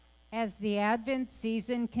As the Advent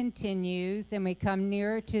season continues and we come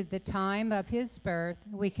nearer to the time of his birth,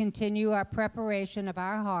 we continue our preparation of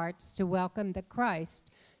our hearts to welcome the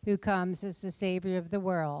Christ who comes as the Savior of the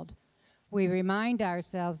world. We remind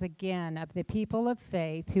ourselves again of the people of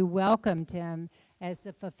faith who welcomed him as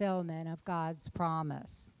the fulfillment of God's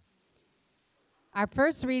promise. Our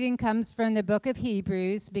first reading comes from the book of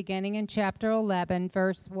Hebrews, beginning in chapter 11,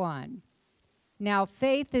 verse 1. Now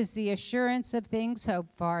faith is the assurance of things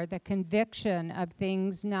hoped for, the conviction of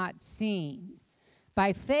things not seen.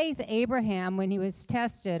 By faith Abraham, when he was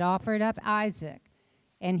tested, offered up Isaac,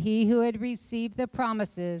 and he who had received the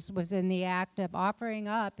promises was in the act of offering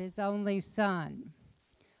up his only son,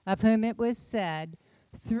 of whom it was said,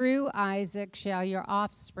 "Through Isaac shall your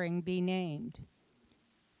offspring be named."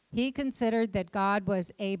 He considered that God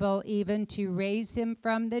was able even to raise him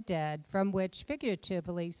from the dead, from which,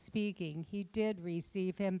 figuratively speaking, he did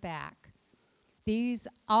receive him back. These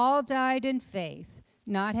all died in faith,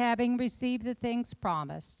 not having received the things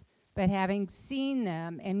promised, but having seen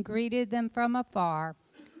them and greeted them from afar,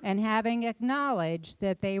 and having acknowledged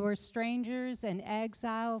that they were strangers and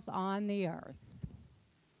exiles on the earth.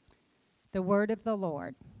 The word of the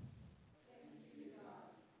Lord.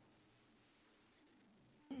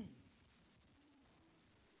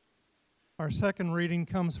 Our second reading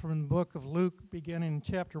comes from the book of Luke, beginning in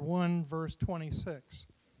chapter 1, verse 26.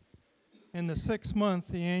 In the 6th month,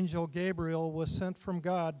 the angel Gabriel was sent from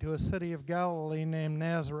God to a city of Galilee named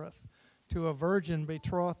Nazareth, to a virgin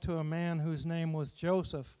betrothed to a man whose name was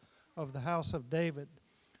Joseph of the house of David,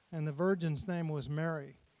 and the virgin's name was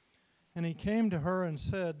Mary. And he came to her and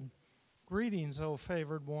said, "Greetings, O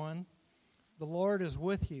favored one, the Lord is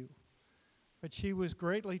with you." But she was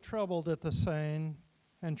greatly troubled at the saying,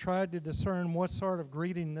 and tried to discern what sort of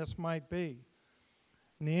greeting this might be.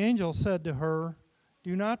 And the angel said to her,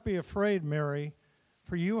 "Do not be afraid, Mary,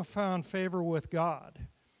 for you have found favor with God.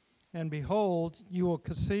 And behold, you will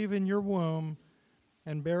conceive in your womb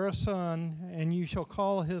and bear a son, and you shall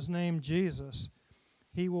call his name Jesus.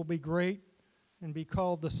 He will be great and be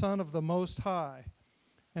called the Son of the Most High.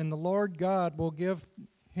 And the Lord God will give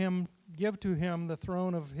to him the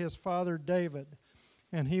throne of his father David,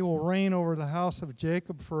 and he will reign over the house of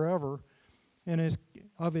Jacob forever, and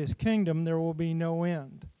of his kingdom there will be no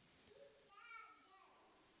end."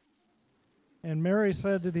 And Mary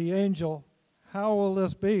said to the angel, "How will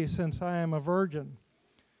this be, since I am a virgin?"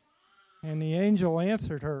 And the angel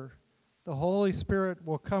answered her, "The Holy Spirit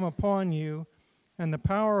will come upon you, and the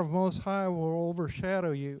power of Most High will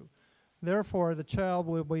overshadow you. Therefore the child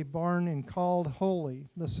will be born and called Holy,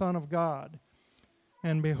 the Son of God.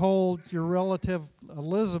 And behold, your relative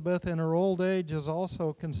Elizabeth in her old age has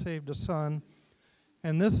also conceived a son,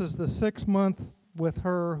 and this is the 6th month with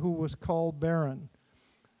her who was called barren.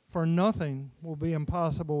 For nothing will be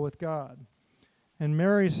impossible with God." And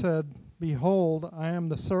Mary said, "Behold, I am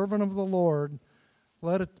the servant of the Lord.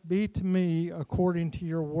 Let it be to me according to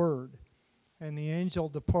your word." And the angel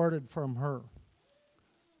departed from her.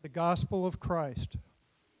 The Gospel of Christ.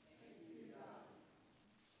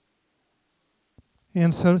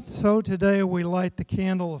 And so today we light the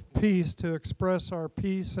candle of peace to express our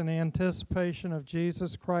peace and anticipation of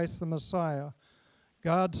Jesus Christ the Messiah,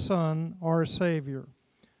 God's Son, our Savior.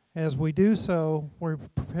 As we do so, we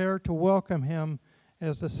prepare to welcome him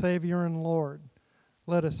as the Savior and Lord.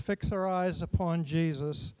 Let us fix our eyes upon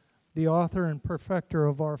Jesus, the author and perfecter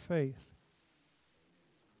of our faith.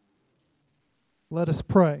 Let us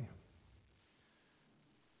pray.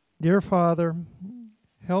 Dear Father,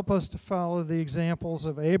 help us to follow the examples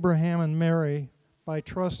of Abraham and Mary by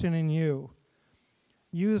trusting in you.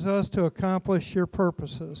 Use us to accomplish your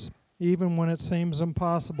purposes, even when it seems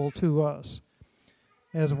impossible to us.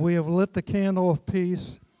 As we have lit the candle of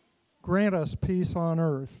peace, grant us peace on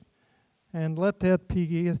earth, and let that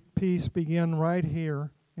peace begin right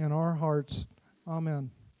here in our hearts.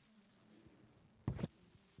 Amen.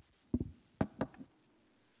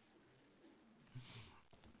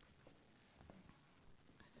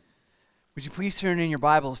 Would you please turn in your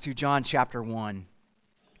Bibles to John chapter 1.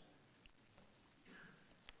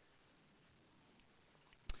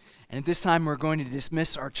 And at this time, we're going to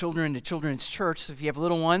dismiss our children to Children's Church. So if you have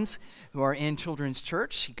little ones who are in Children's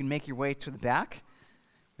Church, you can make your way to the back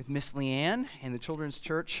with Miss Leanne and the Children's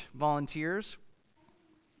Church volunteers.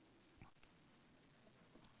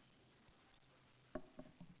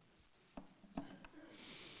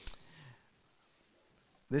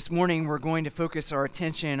 This morning, we're going to focus our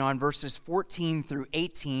attention on verses 14 through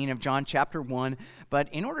 18 of John chapter 1. But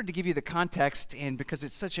in order to give you the context, and because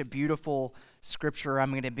it's such a beautiful scripture,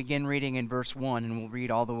 I'm going to begin reading in verse 1, and we'll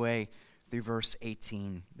read all the way through verse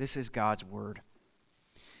 18. This is God's word.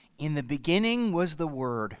 In the beginning was the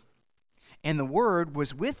Word, and the Word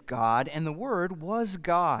was with God, and the Word was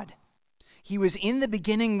God. He was in the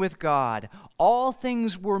beginning with God. All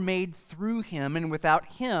things were made through him, and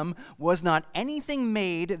without him was not anything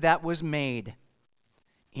made that was made.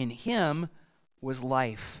 In him was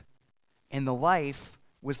life, and the life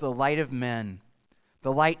was the light of men.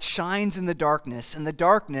 The light shines in the darkness, and the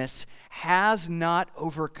darkness has not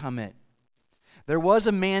overcome it. There was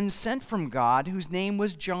a man sent from God whose name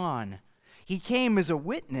was John. He came as a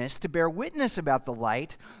witness to bear witness about the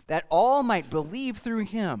light, that all might believe through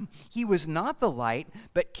him. He was not the light,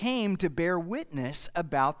 but came to bear witness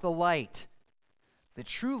about the light. The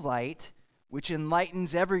true light, which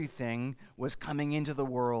enlightens everything, was coming into the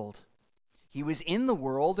world. He was in the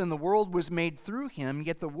world, and the world was made through him,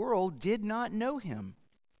 yet the world did not know him.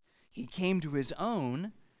 He came to his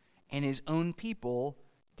own, and his own people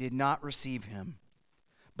did not receive him.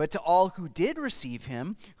 But to all who did receive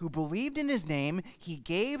him, who believed in his name, he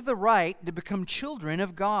gave the right to become children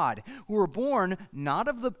of God, who were born not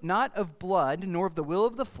of blood, nor of the will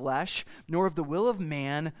of the flesh, nor of the will of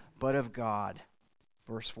man, but of God.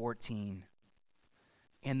 Verse 14.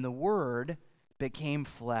 And the Word became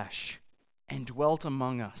flesh and dwelt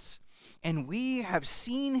among us. And we have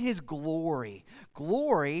seen his glory,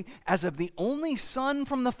 glory as of the only Son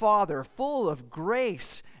from the Father, full of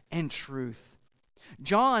grace and truth.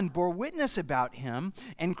 John bore witness about him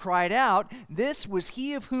and cried out, "This was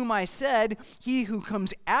he of whom I said, 'He who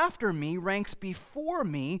comes after me ranks before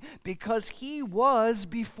me, because he was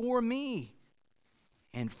before me.'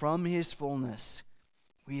 And from his fullness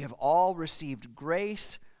we have all received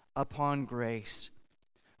grace upon grace.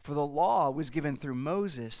 For the law was given through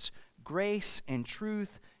Moses, grace and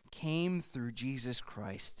truth came through Jesus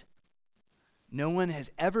Christ. No one has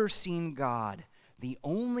ever seen God, the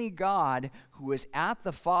only God who is at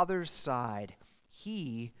the Father's side.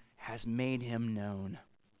 He has made him known."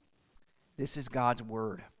 This is God's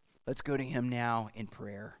word. Let's go to him now in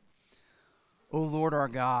prayer. O Lord our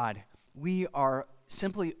God, we are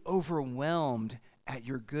simply overwhelmed at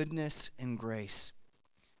your goodness and grace.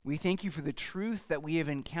 We thank you for the truth that we have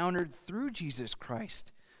encountered through Jesus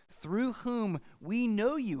Christ, through whom we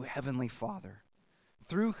know you, Heavenly Father,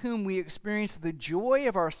 through whom we experience the joy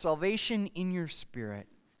of our salvation in your Spirit.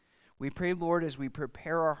 We pray, Lord, as we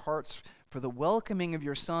prepare our hearts for the welcoming of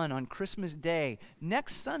your Son on Christmas Day,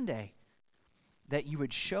 next Sunday, that you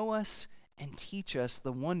would show us and teach us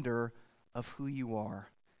the wonder of who you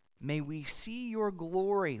are. May we see your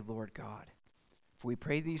glory, Lord God. For we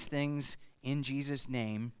pray these things in Jesus'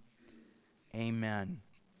 name, amen.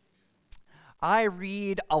 I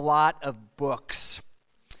read a lot of books.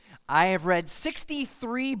 I have read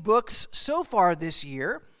 63 books so far this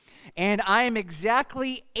year, and I am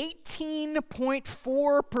exactly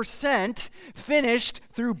 18.4% finished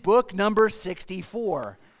through book number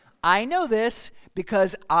 64. I know this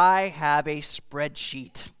because I have a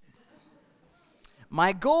spreadsheet.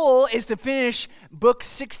 My goal is to finish book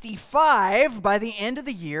 65 by the end of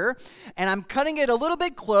the year, and I'm cutting it a little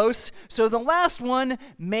bit close, so the last one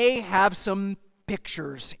may have some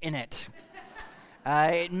pictures in it.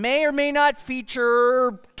 It may or may not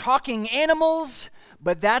feature talking animals,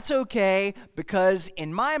 but that's okay, because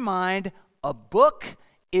in my mind, a book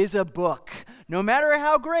is a book, no matter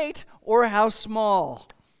how great or how small.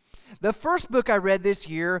 The first book I read this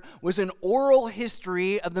year was an oral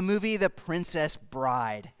history of the movie The Princess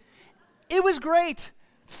Bride. It was great,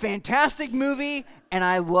 fantastic movie, and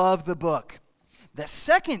I love the book. The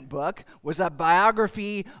second book was a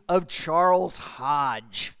biography of Charles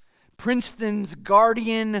Hodge, Princeton's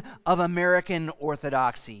guardian of American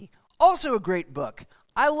Orthodoxy. Also a great book.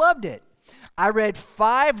 I loved it. I read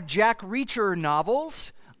 5 Jack Reacher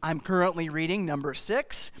novels. I'm currently reading number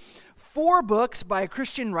 6. 4 books by a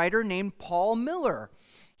Christian writer named Paul Miller.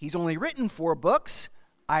 He's only written 4 books.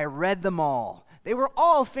 I read them all. They were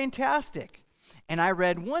all fantastic. And I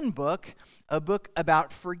read one book, a book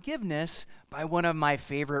about forgiveness by one of my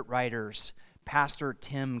favorite writers, Pastor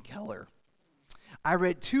Tim Keller. I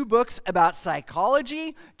read 2 books about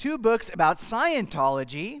psychology, 2 books about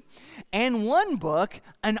Scientology, and 1 book,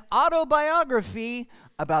 an autobiography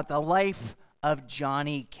about the life of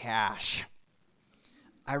Johnny Cash.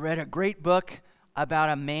 I read a great book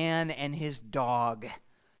about a man and his dog,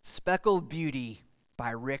 Speckled Beauty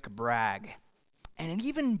by Rick Bragg, and an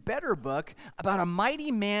even better book about a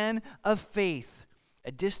mighty man of faith,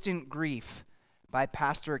 A Distant Grief by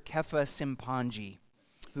Pastor Kefa Simpanji,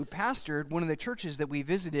 who pastored one of the churches that we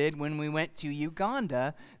visited when we went to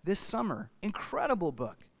Uganda this summer. Incredible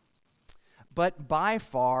book. But by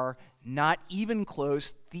far, not even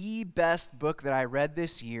close, the best book that I read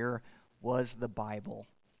this year was the Bible.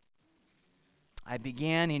 I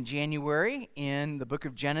began in January in the book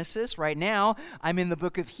of Genesis. Right now, I'm in the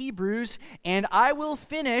book of Hebrews, and I will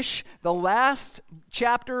finish the last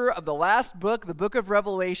chapter of the last book, the book of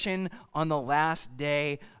Revelation, on the last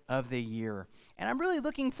day of the year. And I'm really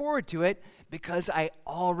looking forward to it because I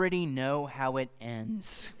already know how it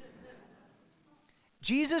ends.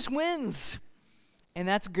 Jesus wins, and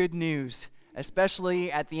that's good news,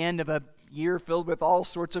 especially at the end of a year filled with all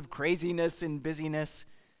sorts of craziness and busyness.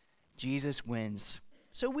 Jesus wins.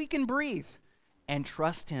 So we can breathe and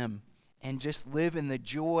trust him and just live in the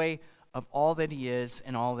joy of all that he is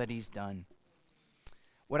and all that he's done.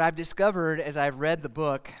 What I've discovered as I've read the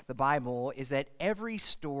book, the Bible, is that every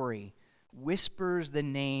story whispers the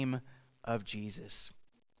name of Jesus.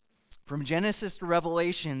 From Genesis to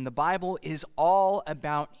Revelation, the Bible is all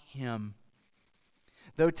about him.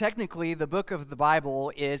 Though technically the book of the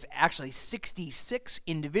Bible is actually 66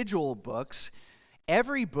 individual books,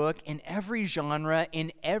 every book in every genre,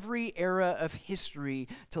 in every era of history,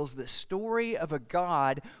 tells the story of a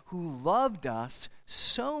God who loved us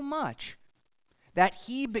so much that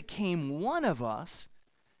he became one of us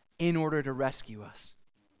in order to rescue us.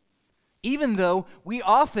 Even though we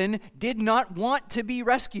often did not want to be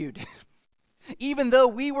rescued. Even though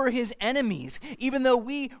we were his enemies, even though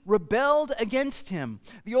we rebelled against him.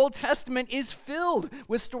 The Old Testament is filled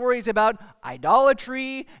with stories about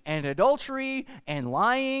idolatry and adultery and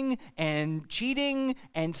lying and cheating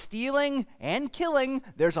and stealing and killing.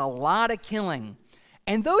 There's a lot of killing.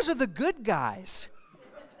 And those are the good guys.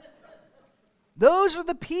 Those are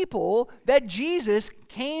the people that Jesus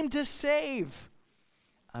came to save.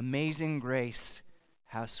 Amazing grace,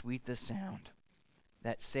 how sweet the sound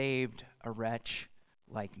that saved a wretch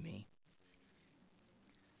like me.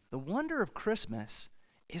 The wonder of Christmas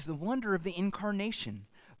is the wonder of the incarnation.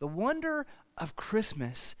 The wonder of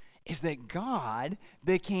Christmas is that God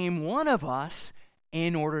became one of us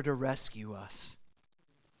in order to rescue us.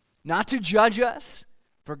 Not to judge us,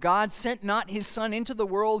 for God sent not his Son into the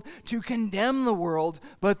world to condemn the world,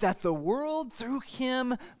 but that the world through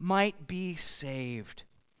him might be saved.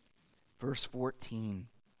 Verse 14.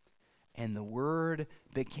 And the Word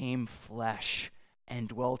became flesh and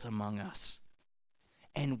dwelt among us.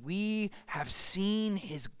 And we have seen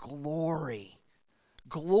his glory.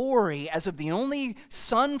 Glory as of the only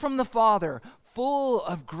Son from the Father, full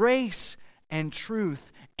of grace and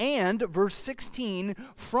truth. And, verse 16,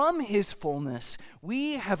 from his fullness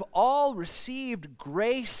we have all received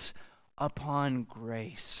grace upon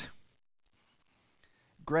grace.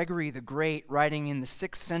 Gregory the Great, writing in the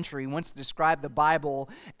 6th century, once described the Bible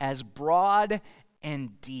as broad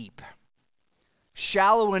and deep.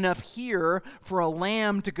 Shallow enough here for a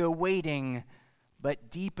lamb to go wading,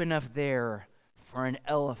 but deep enough there for an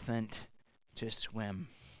elephant to swim.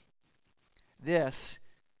 This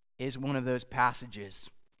is one of those passages.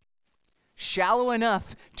 Shallow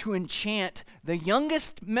enough to enchant the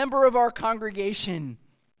youngest member of our congregation,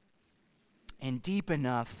 and deep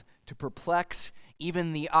enough to perplex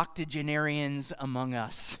even the octogenarians among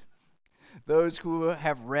us, those who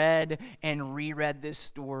have read and reread this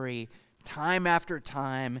story time after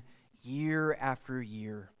time, year after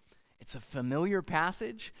year. It's a familiar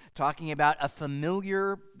passage talking about a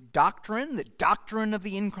familiar doctrine, the doctrine of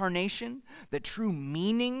the incarnation, the true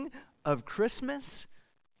meaning of Christmas.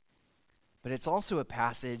 But it's also a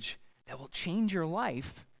passage that will change your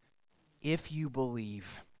life if you believe.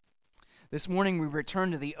 This morning we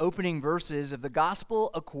return to the opening verses of the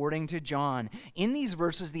Gospel according to John. In these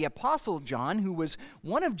verses, the Apostle John, who was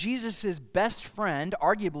one of Jesus' best friend,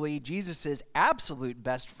 arguably Jesus' absolute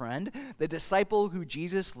best friend, the disciple who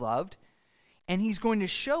Jesus loved, and he's going to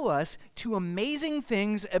show us two amazing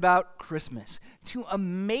things about Christmas, two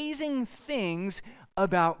amazing things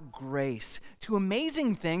about grace, two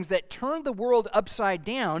amazing things that turned the world upside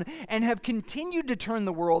down and have continued to turn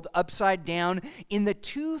the world upside down in the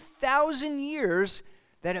 2,000 years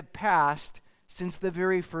that have passed since the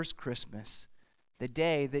very first Christmas, the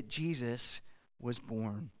day that Jesus was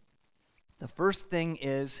born. The first thing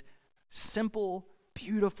is simple,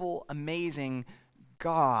 beautiful, amazing.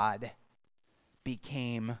 God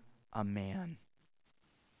became a man.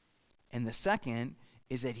 And the second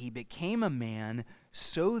is that he became a man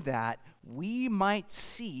so that we might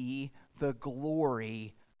see the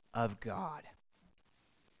glory of God.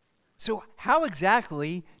 So how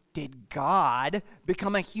exactly did God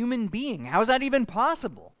become a human being? How is that even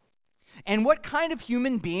possible? And what kind of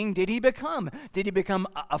human being did he become? Did he become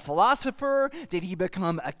a philosopher? Did he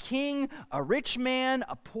become a king, a rich man,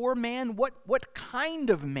 a poor man? What kind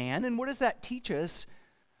of man? And what does that teach us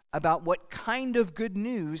about what kind of good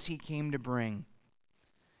news he came to bring?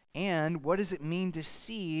 And what does it mean to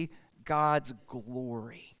see God's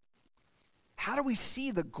glory. How do we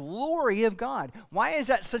see the glory of God? Why is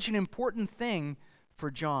that such an important thing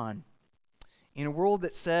for John? In a world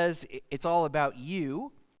that says it's all about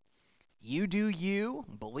you, you do you,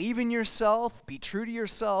 believe in yourself, be true to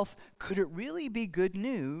yourself, could it really be good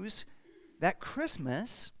news that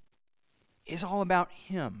Christmas is all about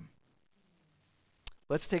Him?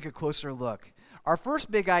 Let's take a closer look. Our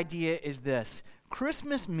first big idea is this: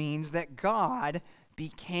 Christmas means that God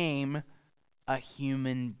became a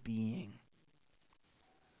human being.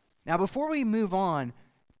 Now, before we move on,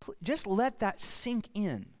 just let that sink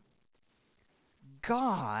in.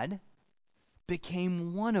 God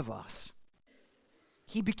became one of us.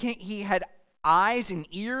 He had eyes and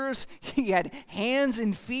ears, he had hands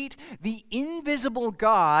and feet. The invisible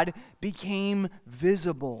God became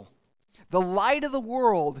visible. The light of the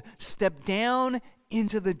world stepped down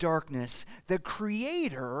into the darkness. The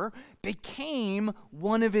Creator became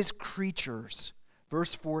one of His creatures.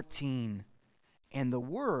 Verse 14, and the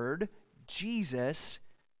Word, Jesus,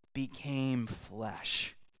 became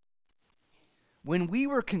flesh. When we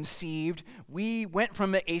were conceived, we went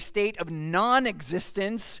from a state of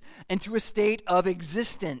non-existence into a state of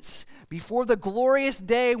existence. Before the glorious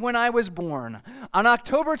day when I was born, on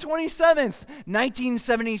October 27th,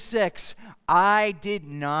 1976, I did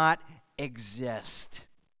not exist.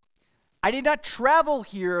 I did not travel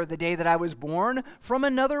here the day that I was born from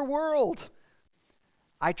another world.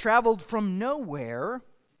 I traveled from nowhere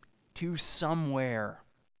to somewhere.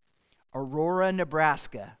 Aurora,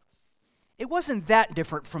 Nebraska. It wasn't that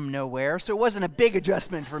different from nowhere, so it wasn't a big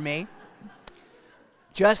adjustment for me.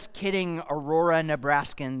 Just kidding, Aurora,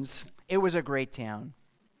 Nebraskans. It was a great town.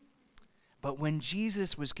 But when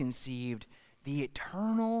Jesus was conceived, the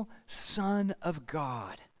eternal Son of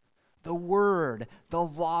God, the Word, the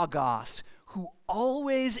Logos, who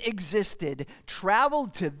always existed,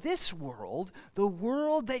 traveled to this world, the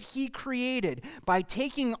world that He created, by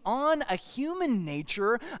taking on a human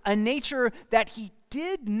nature, a nature that He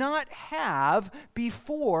did not have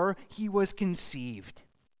before He was conceived.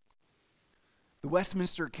 The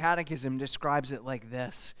Westminster Catechism describes it like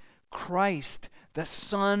this: Christ, the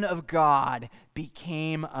Son of God,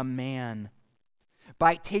 became a man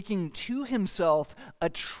by taking to Himself a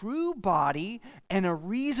true body and a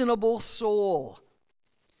reasonable soul,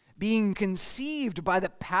 being conceived by the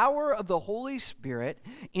power of the Holy Spirit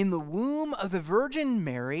in the womb of the Virgin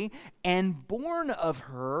Mary, and born of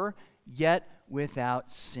her, yet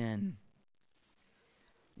without sin.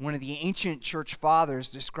 One of the ancient church fathers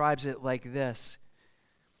describes it like this: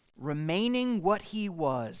 remaining what He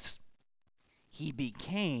was, He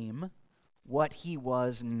became what He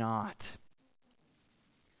was not.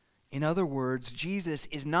 In other words, Jesus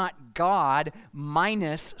is not God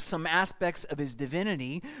minus some aspects of His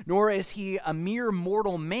divinity, nor is He a mere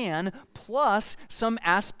mortal man plus some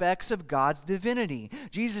aspects of God's divinity.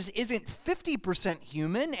 Jesus isn't 50%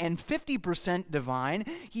 human and 50% divine.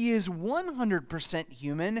 He is 100%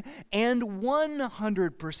 human and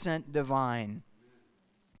 100% divine.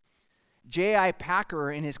 J.I. Packer,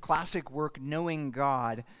 in his classic work, Knowing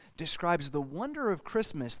God, describes the wonder of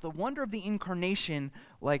Christmas, the wonder of the incarnation,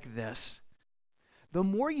 like this: the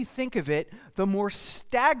more you think of it, the more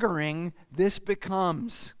staggering this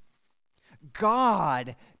becomes.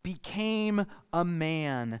 God became a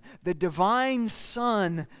man. The divine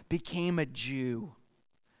Son became a Jew.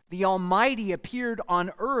 The Almighty appeared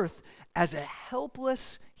on earth as a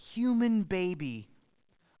helpless human baby,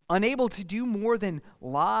 unable to do more than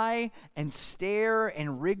lie and stare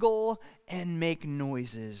and wriggle and make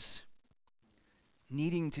noises,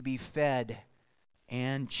 needing to be fed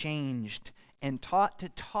and changed and taught to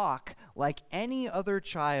talk like any other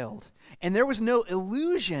child. And there was no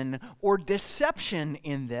illusion or deception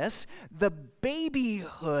in this. The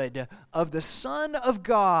babyhood of the Son of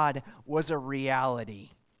God was a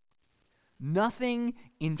reality. Nothing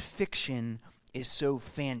in fiction is so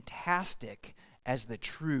fantastic as the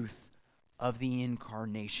truth of the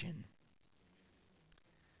incarnation.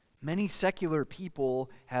 Many secular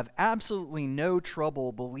people have absolutely no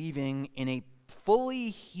trouble believing in a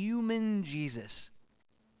fully human Jesus.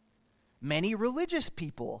 Many religious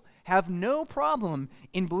people have no problem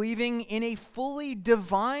in believing in a fully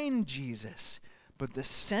divine Jesus. But the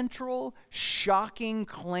central, shocking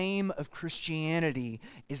claim of Christianity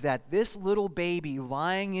is that this little baby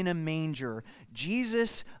lying in a manger,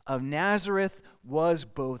 Jesus of Nazareth, was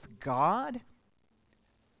both God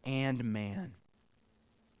and man.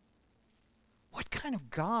 What kind of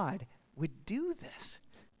God would do this?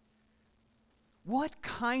 What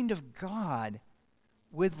kind of God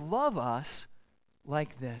would love us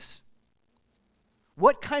like this?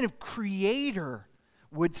 What kind of creator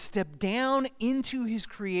would step down into his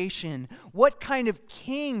creation? What kind of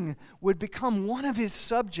king would become one of his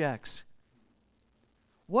subjects?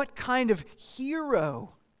 What kind of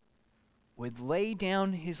hero would lay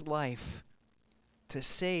down his life to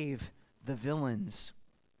save the villains?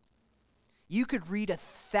 You could read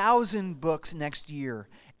 1,000 books next year,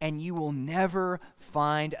 and you will never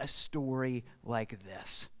find a story like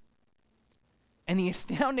this. And the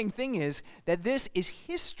astounding thing is that this is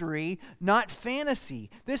history, not fantasy.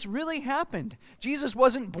 This really happened. Jesus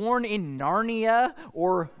wasn't born in Narnia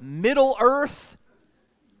or Middle Earth.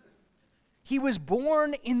 He was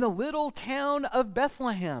born in the little town of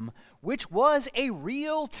Bethlehem, which was a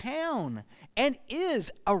real town and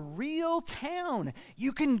is a real town.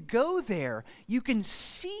 You can go there. You can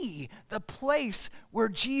see the place where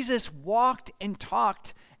Jesus walked and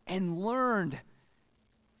talked and learned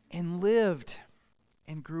and lived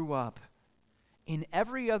and grew up. In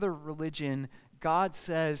every other religion, God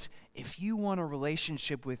says, if you want a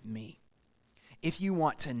relationship with me, if you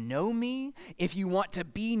want to know me, if you want to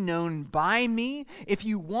be known by me, if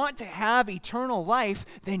you want to have eternal life,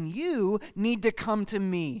 then you need to come to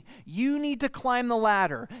me. You need to climb the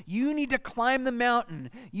ladder. You need to climb the mountain.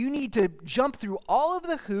 You need to jump through all of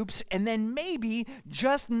the hoops, and then maybe,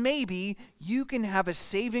 just maybe, you can have a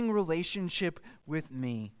saving relationship with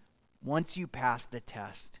me once you pass the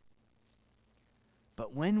test.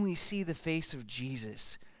 But when we see the face of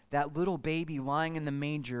Jesus, that little baby lying in the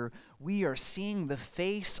manger, we are seeing the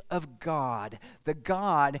face of God, the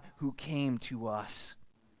God who came to us,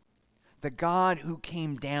 the God who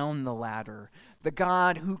came down the ladder, the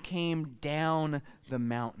God who came down the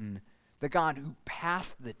mountain, the God who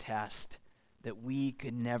passed the test that we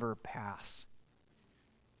could never pass.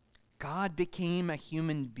 God became a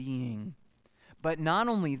human being, but not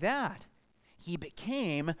only that, he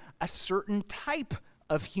became a certain type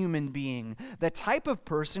of human being, the type of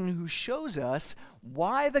person who shows us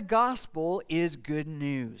why the gospel is good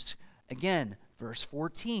news. Again, verse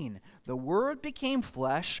 14, the Word became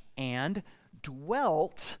flesh and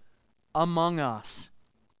dwelt among us.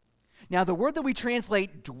 Now, the word that we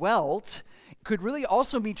translate dwelt could really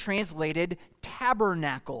also be translated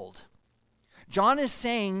tabernacled. John is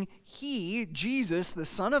saying he, Jesus, the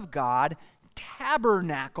Son of God,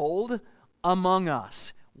 tabernacled among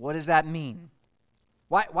us. What does that mean?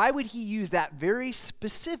 Why would he use that very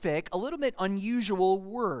specific, a little bit unusual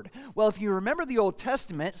word? Well, if you remember the Old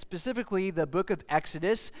Testament, specifically the book of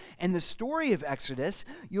Exodus and the story of Exodus,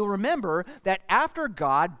 you'll remember that after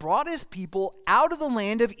God brought his people out of the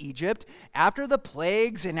land of Egypt, after the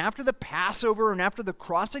plagues and after the Passover and after the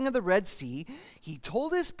crossing of the Red Sea, he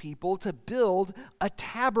told his people to build a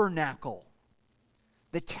tabernacle.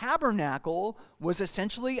 The tabernacle was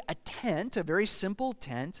essentially a tent, a very simple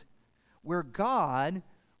tent, where God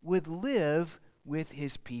would live with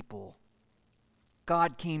his people.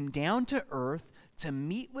 God came down to earth to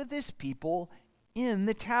meet with his people in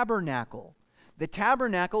the tabernacle. The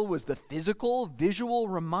tabernacle was the physical, visual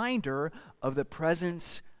reminder of the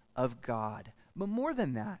presence of God. But more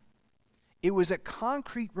than that, it was a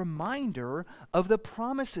concrete reminder of the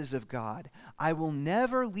promises of God. I will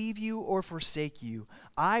never leave you or forsake you.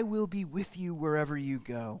 I will be with you wherever you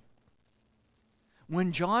go.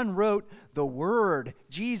 When John wrote, the Word,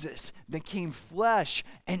 Jesus, became flesh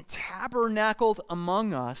and tabernacled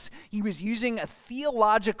among us, he was using a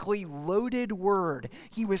theologically loaded word.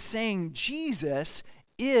 He was saying Jesus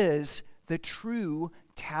is the true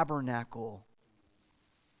tabernacle.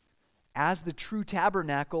 As the true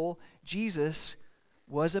tabernacle, Jesus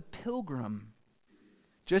was a pilgrim.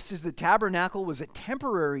 Just as the tabernacle was a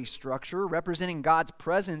temporary structure representing God's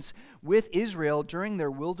presence with Israel during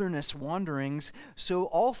their wilderness wanderings, so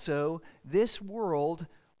also this world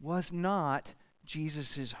was not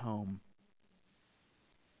Jesus' home.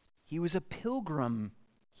 He was a pilgrim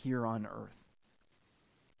here on earth.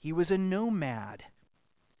 He was a nomad.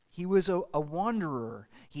 He was a wanderer.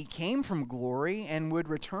 He came from glory and would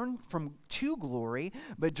return to glory,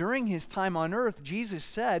 but during his time on earth, Jesus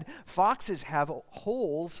said, foxes have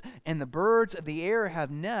holes and the birds of the air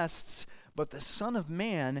have nests, but the Son of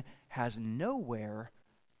Man has nowhere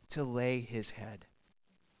to lay his head.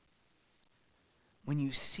 When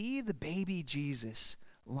you see the baby Jesus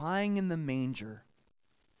lying in the manger,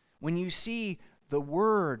 when you see the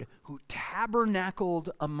Word who tabernacled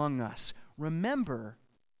among us, remember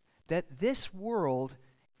that this world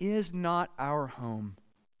is not our home.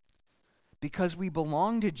 Because we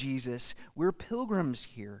belong to Jesus, we're pilgrims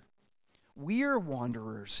here. We're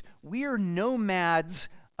wanderers. We're nomads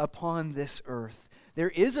upon this earth.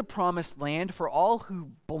 There is a promised land for all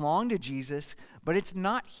who belong to Jesus, but it's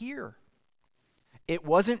not here. It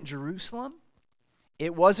wasn't Jerusalem.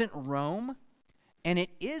 It wasn't Rome, and it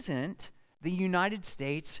isn't the United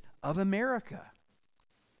States of America.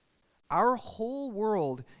 Our whole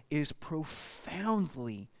world is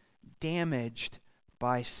profoundly damaged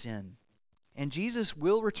by sin. And Jesus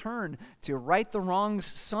will return to right the wrongs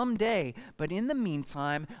someday. But in the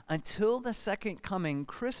meantime, until the second coming,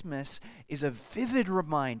 Christmas is a vivid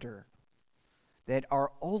reminder that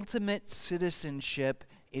our ultimate citizenship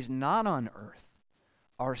is not on earth.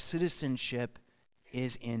 Our citizenship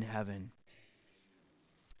is in heaven.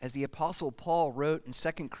 As the Apostle Paul wrote in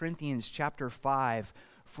 2 Corinthians chapter 5,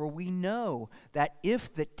 "For we know that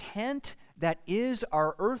if the tent that is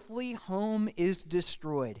our earthly home is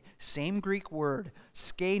destroyed," same Greek word,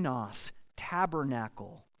 skenos,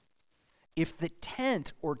 tabernacle. If the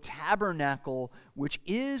tent or tabernacle, which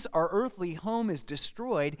is our earthly home, is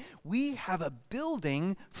destroyed, we have a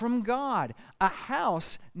building from God, a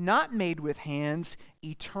house not made with hands,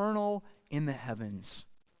 eternal in the heavens.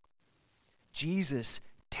 Jesus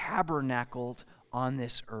tabernacled on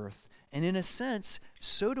this earth. And in a sense,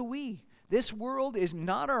 so do we. This world is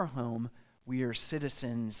not our home. We are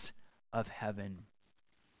citizens of heaven.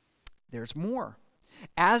 There's more.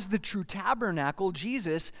 As the true tabernacle,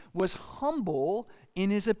 Jesus was humble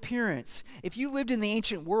in his appearance. If you lived in the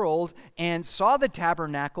ancient world and saw the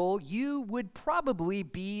tabernacle, you would probably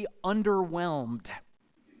be underwhelmed.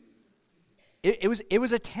 It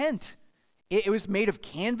was a tent. It was made of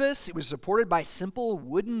canvas. It was supported by simple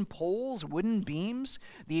wooden poles, wooden beams.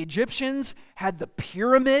 The Egyptians had the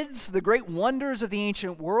pyramids, the great wonders of the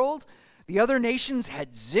ancient world. The other nations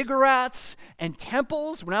had ziggurats and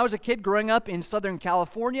temples. When I was a kid growing up in Southern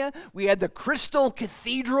California, we had the Crystal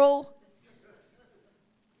Cathedral.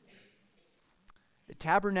 The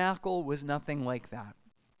tabernacle was nothing like that.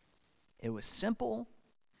 It was simple.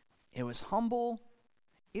 It was humble.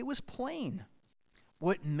 It was plain.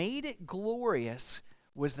 What made it glorious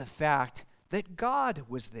was the fact that God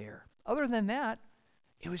was there. Other than that,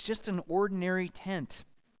 it was just an ordinary tent.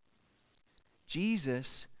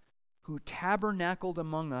 Jesus, who tabernacled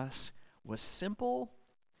among us, was simple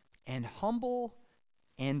and humble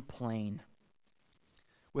and plain.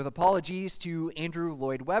 With apologies to Andrew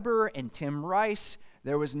Lloyd Webber and Tim Rice,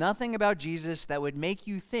 there was nothing about Jesus that would make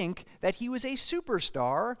you think that he was a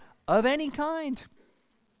superstar of any kind.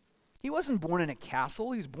 He wasn't born in a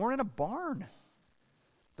castle. He was born in a barn.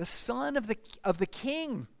 The son of the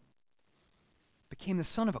king became the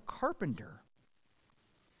son of a carpenter.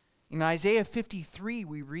 In Isaiah 53,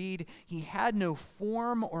 we read, "He had no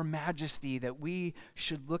form or majesty that we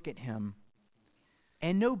should look at him,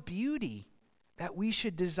 and no beauty that we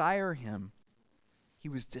should desire him. He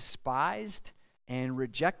was despised and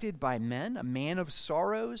rejected by men, a man of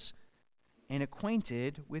sorrows and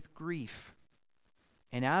acquainted with grief.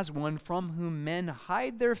 And as one from whom men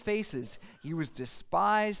hide their faces, he was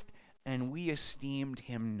despised, and we esteemed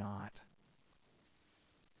him not."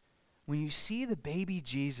 When you see the baby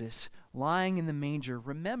Jesus lying in the manger,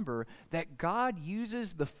 remember that God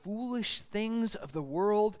uses the foolish things of the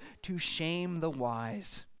world to shame the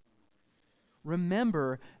wise.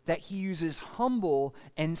 Remember that he uses humble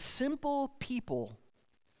and simple people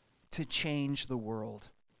to change the world.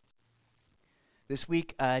 This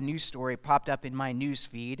week, a news story popped up in my news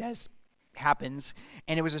feed, as happens,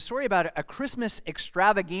 and it was a story about a Christmas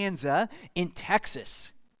extravaganza in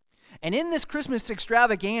Texas. And in this Christmas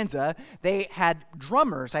extravaganza, they had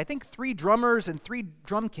drummers, I think 3 drummers and 3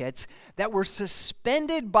 drum kits, that were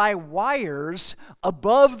suspended by wires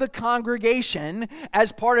above the congregation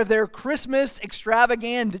as part of their Christmas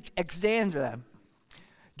extravaganza.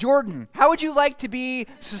 Jordan, how would you like to be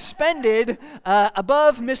suspended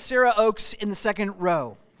above Miss Sarah Oakes in the second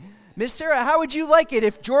row? Miss Sarah, how would you like it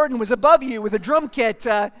if Jordan was above you with a drum kit?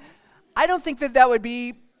 I don't think that would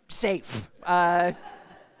be safe.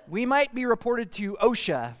 We might be reported to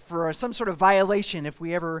OSHA for some sort of violation if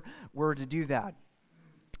we ever were to do that.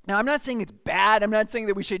 Now, I'm not saying it's bad. I'm not saying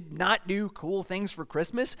that we should not do cool things for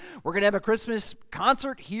Christmas. We're going to have a Christmas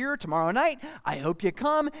concert here tomorrow night. I hope you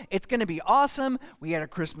come. It's going to be awesome. We had a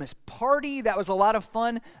Christmas party. That was a lot of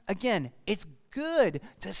fun. Again, it's good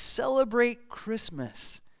to celebrate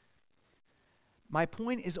Christmas. My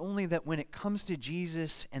point is only that when it comes to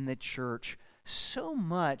Jesus and the church, so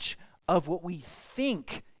much of what we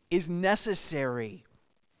think is necessary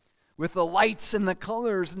with the lights and the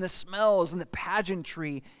colors and the smells and the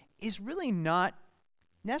pageantry is really not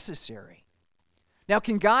necessary. Now,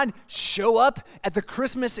 can God show up at the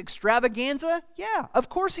Christmas extravaganza? Yeah, of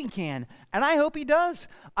course he can. And I hope he does.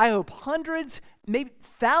 I hope hundreds, maybe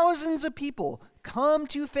thousands of people come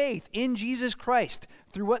to faith in Jesus Christ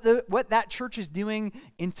through what that church is doing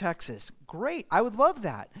in Texas. Great, I would love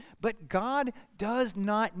that. But God does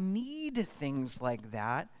not need things like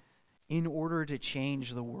that in order to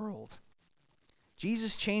change the world.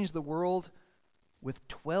 Jesus changed the world with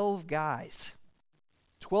 12 guys,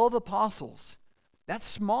 12 apostles. That's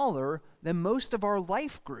smaller than most of our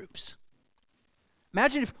life groups.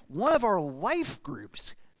 Imagine if one of our life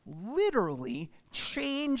groups literally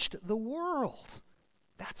changed the world.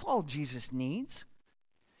 That's all Jesus needs.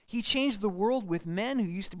 He changed the world with men who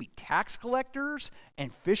used to be tax collectors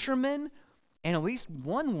and fishermen, and at least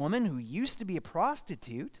one woman who used to be a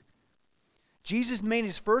prostitute. Jesus made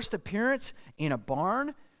his first appearance in a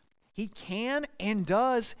barn. He can and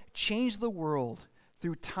does change the world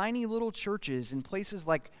through tiny little churches in places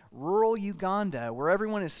like rural Uganda, where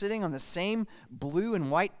everyone is sitting on the same blue and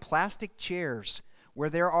white plastic chairs, where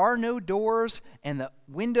there are no doors and the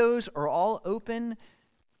windows are all open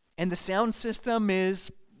and the sound system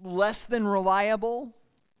is less than reliable,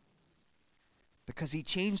 because he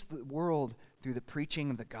changed the world through the preaching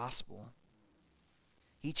of the gospel.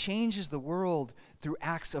 He changes the world through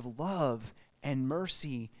acts of love and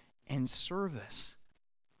mercy and service.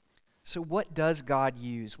 So what does God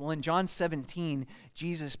use? Well, in John 17,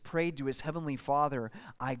 Jesus prayed to his heavenly Father,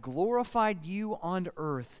 I glorified you on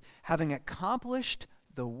earth, having accomplished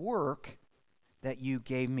the work that you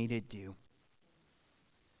gave me to do.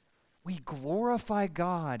 We glorify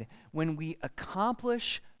God when we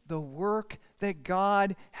accomplish the work that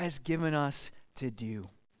God has given us to do.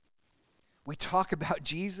 We talk about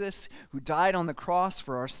Jesus who died on the cross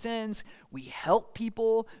for our sins. We help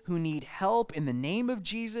people who need help in the name of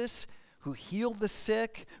Jesus, who healed the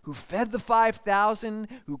sick, who fed the 5,000,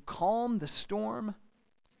 who calmed the storm.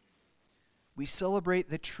 We celebrate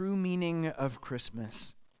the true meaning of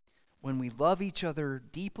Christmas when we love each other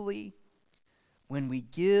deeply, when we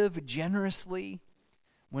give generously,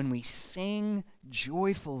 when we sing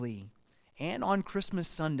joyfully. And on Christmas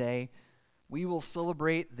Sunday, we will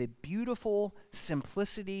celebrate the beautiful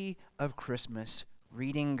simplicity of Christmas,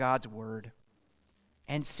 reading God's Word,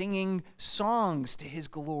 and singing songs to His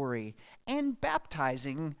glory, and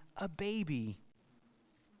baptizing a baby,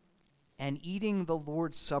 and eating the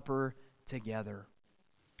Lord's Supper together.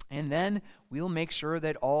 And then we'll make sure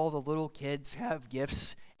that all the little kids have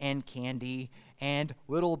gifts and candy and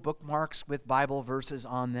little bookmarks with Bible verses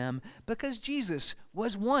on them, because Jesus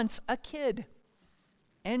was once a kid,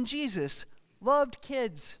 and Jesus loved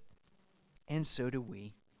kids, and so do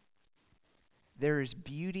we. There is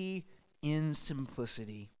beauty in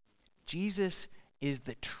simplicity. Jesus is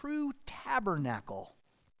the true tabernacle.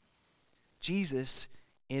 Jesus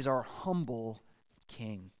is our humble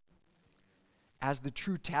King. As the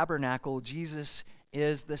true tabernacle, Jesus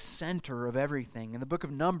is the center of everything. In the book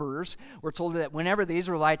of Numbers, we're told that whenever the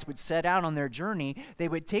Israelites would set out on their journey, they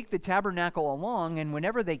would take the tabernacle along, and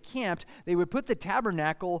whenever they camped, they would put the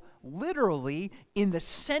tabernacle literally in the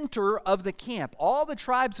center of the camp. All the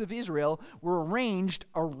tribes of Israel were arranged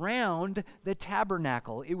around the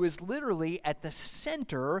tabernacle. It was literally at the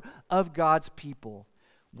center of God's people.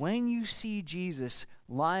 When you see Jesus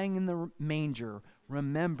lying in the manger,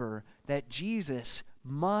 remember that Jesus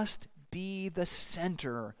must be the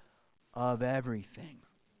center of everything.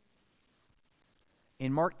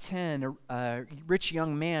 In Mark 10, a rich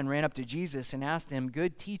young man ran up to Jesus and asked him,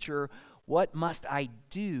 "Good teacher, what must I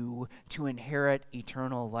do to inherit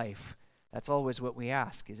eternal life?" That's always what we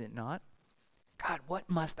ask, is it not? God, what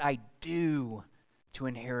must I do to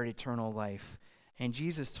inherit eternal life? And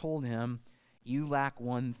Jesus told him, you lack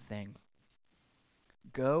one thing.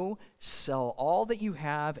 Go, sell all that you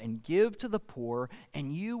have and give to the poor,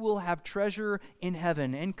 and you will have treasure in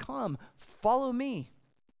heaven. And come, follow me.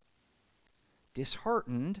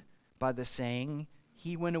 Disheartened by the saying,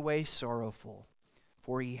 he went away sorrowful,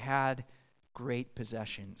 for he had great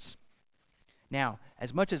possessions. Now,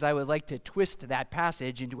 as much as I would like to twist that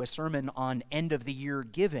passage into a sermon on end-of-the-year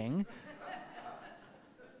giving,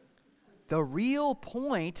 the real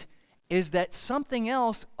point is that something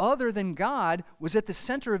else other than God was at the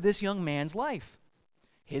center of this young man's life.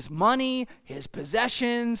 His money, his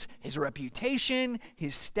possessions, his reputation,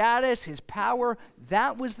 his status, his power,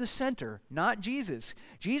 that was the center, not Jesus.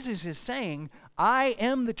 Jesus is saying, I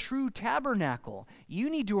am the true tabernacle. You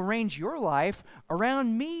need to arrange your life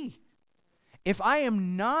around me. If I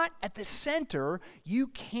am not at the center, you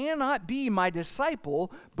cannot be my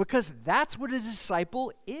disciple, because that's what a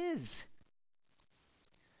disciple is.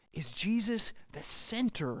 Is Jesus the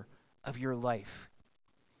center of your life?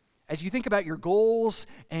 As you think about your goals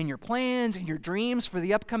and your plans and your dreams for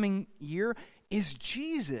the upcoming year, is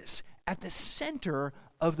Jesus at the center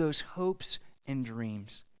of those hopes and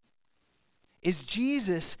dreams? Is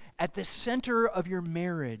Jesus at the center of your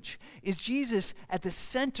marriage? Is Jesus at the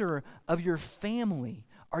center of your family?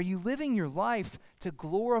 Are you living your life to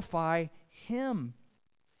glorify Him?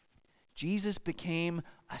 Jesus became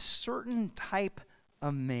a certain type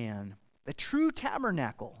of man, the true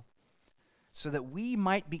tabernacle, so that we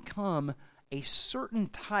might become a certain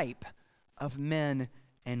type of men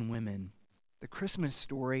and women. The Christmas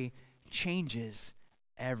story changes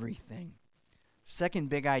everything. Second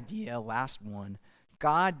big idea, last one.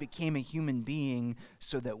 God became a human being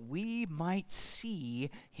so that we might see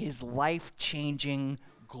His life-changing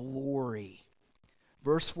glory.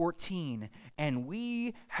 Verse 14, and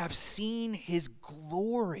we have seen His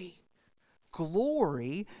glory.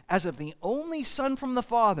 Glory as of the only Son from the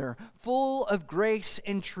Father, full of grace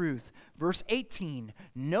and truth. Verse 18,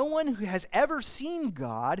 no one who has ever seen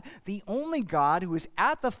God, the only God who is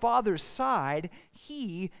at the Father's side,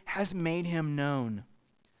 He has made Him known.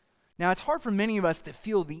 Now, it's hard for many of us to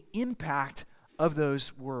feel the impact of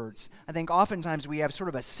those words. I think oftentimes we have sort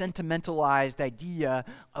of a sentimentalized idea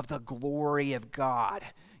of the glory of God.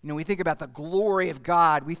 You know, we think about the glory of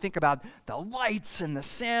God. We think about the lights and the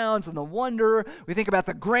sounds and the wonder. We think about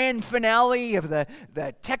the grand finale of the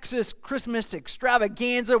Texas Christmas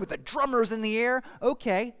extravaganza with the drummers in the air.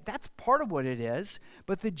 Okay, that's part of what it is.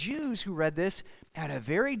 But the Jews who read this had a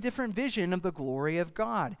very different vision of the glory of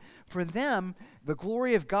God. For them, the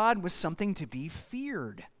glory of God was something to be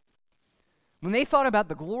feared. When they thought about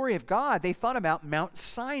the glory of God, they thought about Mount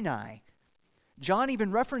Sinai. John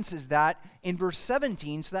even references that in verse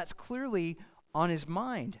 17, so that's clearly on his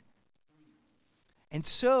mind. And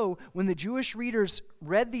so, when the Jewish readers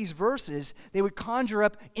read these verses, they would conjure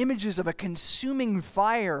up images of a consuming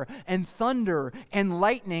fire and thunder and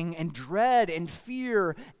lightning and dread and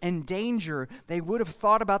fear and danger. They would have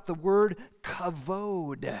thought about the word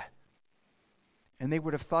kavod. And they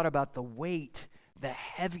would have thought about the weight, the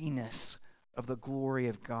heaviness of the glory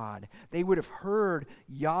of God. They would have heard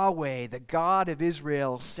Yahweh, the God of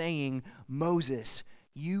Israel, saying, Moses,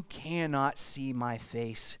 you cannot see my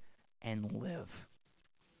face and live.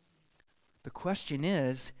 The question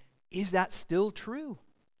is that still true?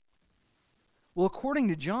 Well, according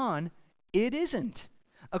to John, it isn't.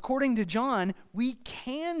 According to John, we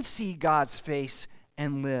can see God's face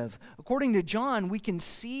and live. According to John, we can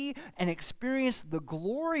see and experience the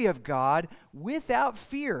glory of God without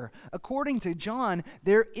fear. According to John,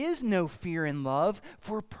 there is no fear in love,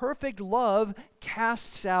 for perfect love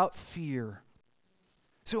casts out fear.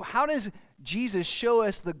 So how does Jesus show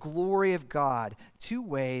us the glory of God? Two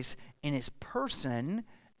ways: in His person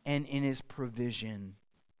and in His provision.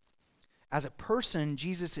 As a person,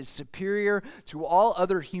 Jesus is superior to all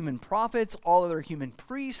other human prophets, all other human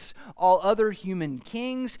priests, all other human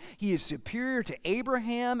kings. He is superior to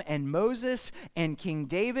Abraham and Moses and King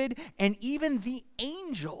David and even the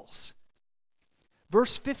angels.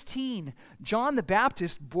 Verse 15, John the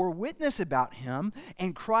Baptist bore witness about Him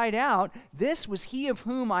and cried out, "This was He of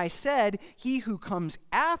whom I said, He who comes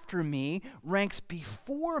after me ranks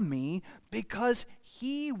before me, because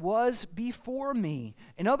He was before me."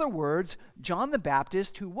 In other words, John the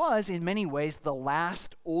Baptist, who was in many ways the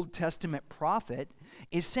last Old Testament prophet,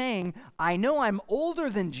 is saying, I know I'm older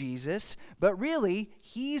than Jesus, but really,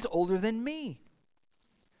 He's older than me.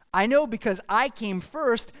 I know because I came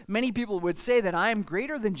first. Many people would say that I am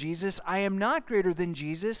greater than Jesus. I am not greater than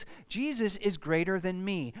Jesus. Jesus is greater than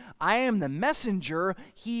me. I am the messenger.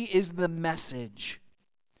 He is the message.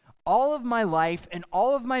 All of my life and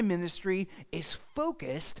all of my ministry is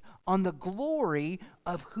focused on the glory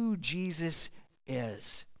of who Jesus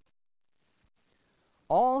is.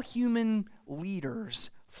 All human leaders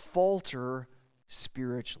falter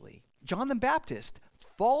spiritually. John the Baptist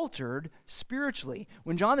faltered spiritually.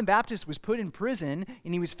 When John the Baptist was put in prison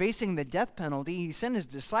and he was facing the death penalty, he sent his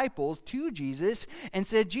disciples to Jesus and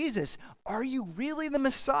said, Jesus, are you really the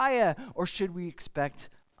Messiah, or should we expect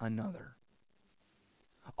another?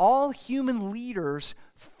 All human leaders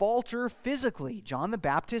falter physically. John the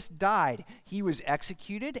Baptist died. He was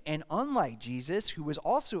executed, and unlike Jesus, who was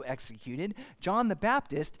also executed, John the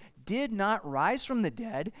Baptist did not rise from the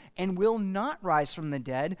dead and will not rise from the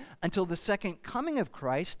dead until the second coming of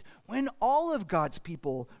Christ, when all of God's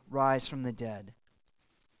people rise from the dead.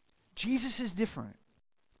 Jesus is different.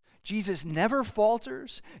 Jesus never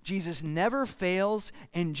falters, Jesus never fails,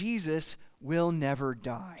 and Jesus will never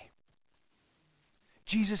die.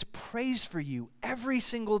 Jesus prays for you every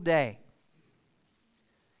single day.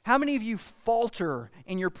 How many of you falter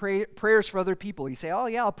in your prayers for other people? You say, oh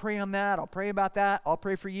yeah, I'll pray on that, I'll pray about that, I'll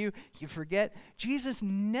pray for you. You forget. Jesus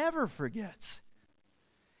never forgets.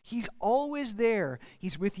 He's always there.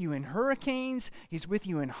 He's with you in hurricanes. He's with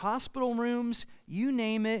you in hospital rooms. You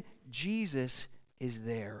name it, Jesus is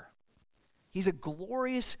there. He's a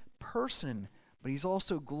glorious person, but he's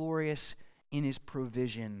also glorious in his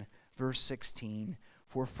provision. Verse 16,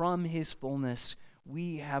 for from his fullness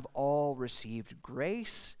we have all received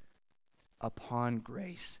grace upon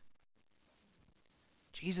grace.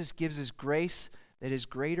 Jesus gives us grace that is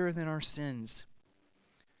greater than our sins.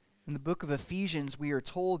 In the book of Ephesians, we are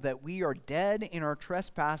told that we are dead in our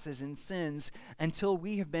trespasses and sins until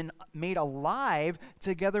we have been made alive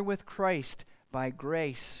together with Christ by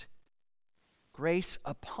grace. Grace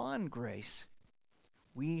upon grace.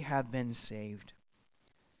 We have been saved.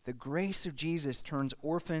 The grace of Jesus turns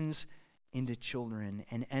orphans into children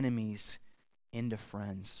and enemies into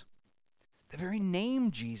friends. The very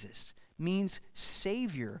name Jesus means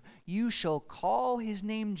Savior. You shall call his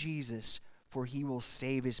name Jesus, for he will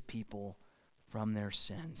save his people from their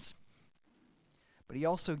sins. But he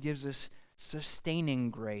also gives us sustaining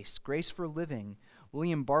grace, grace for living.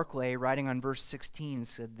 William Barclay, writing on verse 16,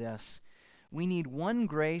 said this, we need one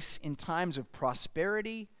grace in times of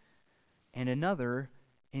prosperity and another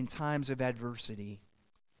in times of adversity.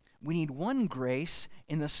 We need one grace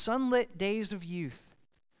in the sunlit days of youth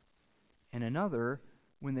and another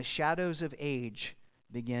when the shadows of age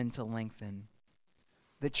begin to lengthen.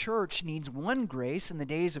 The church needs one grace in the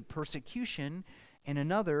days of persecution and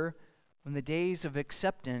another when the days of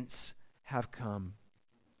acceptance have come.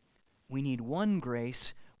 We need one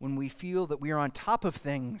grace when we feel that we are on top of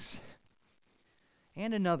things,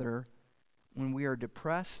 and another when we are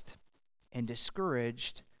depressed and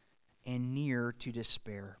discouraged and near to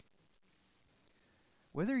despair.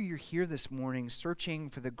 Whether you're here this morning searching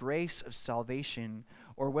for the grace of salvation,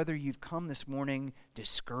 or whether you've come this morning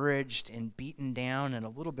discouraged and beaten down and a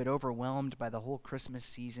little bit overwhelmed by the whole Christmas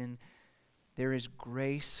season, there is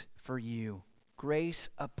grace for you. Grace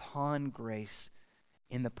upon grace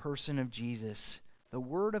in the person of Jesus, the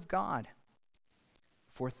Word of God.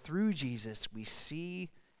 For through Jesus we see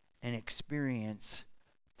and experience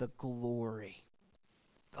the glory,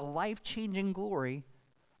 the life-changing glory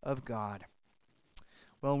of God.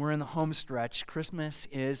 Well, we're in the home stretch. Christmas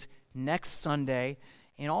is next Sunday,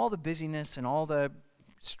 and all the busyness and all the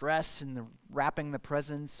stress and the wrapping the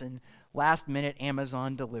presents and last-minute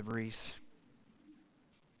Amazon deliveries.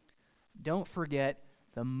 Don't forget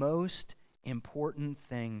the most important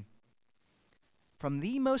thing. From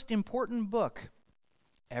the most important book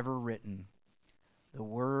ever written, the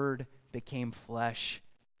Word became flesh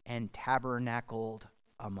and tabernacled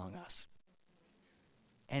among us.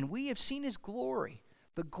 And we have seen his glory,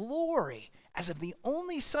 the glory as of the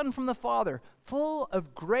only Son from the Father, full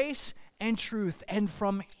of grace and truth, and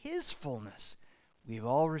from his fullness we've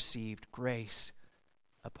all received grace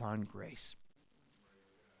upon grace.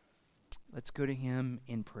 Let's go to him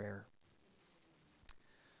in prayer.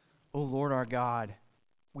 O Lord our God,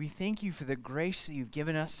 we thank you for the grace that you've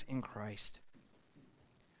given us in Christ.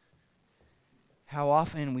 How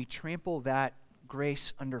often we trample that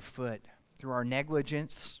grace underfoot through our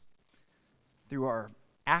negligence, through our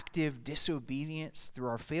active disobedience, through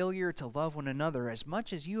our failure to love one another as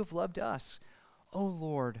much as you have loved us. O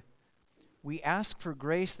Lord, we ask for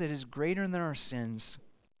grace that is greater than our sins.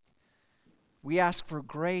 We ask for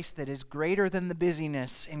grace that is greater than the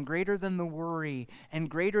busyness and greater than the worry and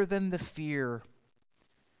greater than the fear.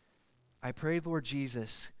 I pray, Lord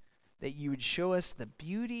Jesus, that you would show us the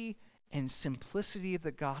beauty and simplicity of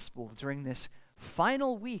the gospel during this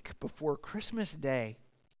final week before Christmas Day,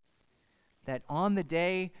 that on the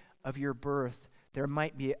day of your birth there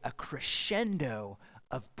might be a crescendo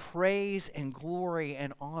of praise and glory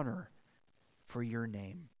and honor for your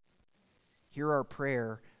name. Hear our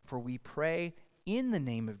prayer, for we pray in the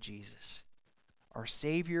name of Jesus, our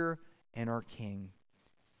Savior and our King.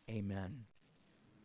 Amen.